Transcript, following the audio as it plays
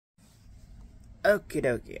Okie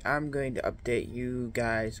dokie, I'm going to update you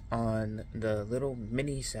guys on the little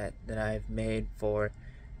mini set that I've made for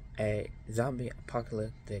a zombie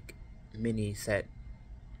apocalyptic mini set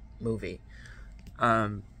movie. I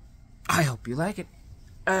hope you like it.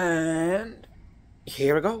 And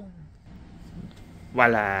here we go.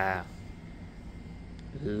 Voila.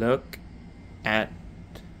 Look at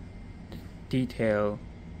the detail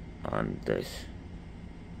on this.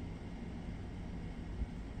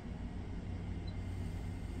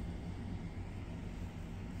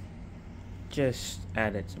 Just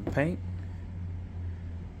added some paint,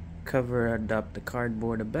 covered up the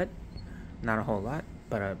cardboard a bit, not a whole lot,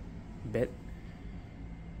 but a bit.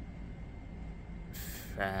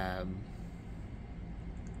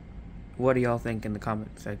 What do y'all think in the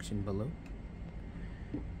comment section below?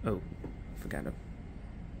 Oh, forgot to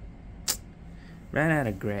ran out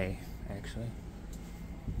of gray, actually.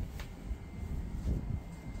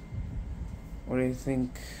 What do you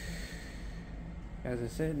think? As I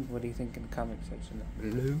said, what do you think in the comment section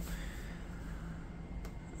below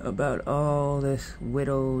about all this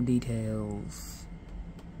widow details?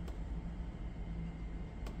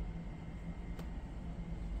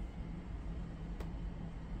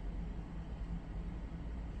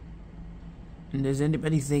 And does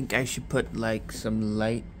anybody think I should put like some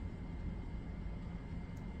light?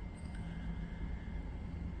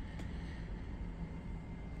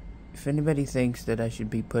 If anybody thinks that I should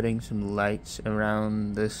be putting some lights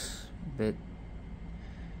around this bit,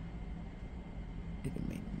 it can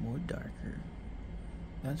make it more darker.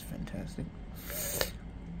 That's fantastic.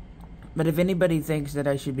 But if anybody thinks that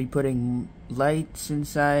I should be putting lights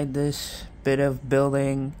inside this bit of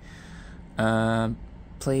building,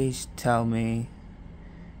 please tell me.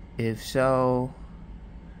 If so,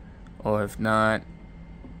 or if not,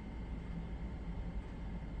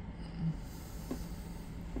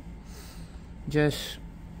 just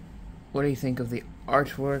what do you think of the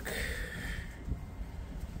artwork?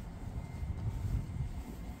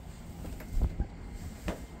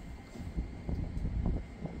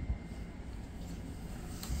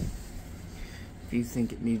 If you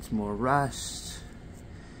think it needs more rust,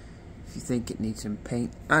 if you think it needs some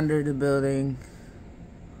paint under the building,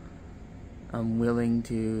 I'm willing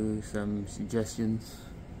to some suggestions.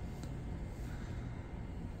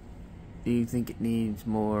 Do you think it needs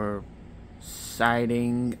more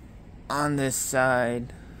siding on this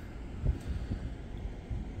side?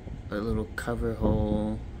 A little cover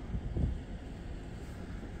hole.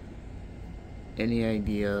 Any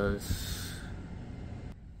ideas?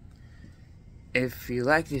 If you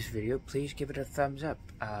like this video, please give it a thumbs up.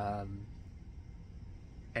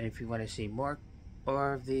 And if you want to see more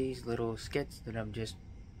of these little skits that I'm just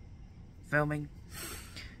filming,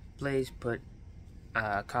 please put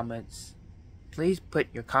comments. Please put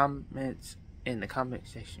your comments in the comment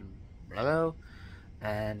section below,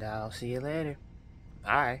 and I'll see you later.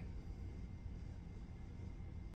 Bye.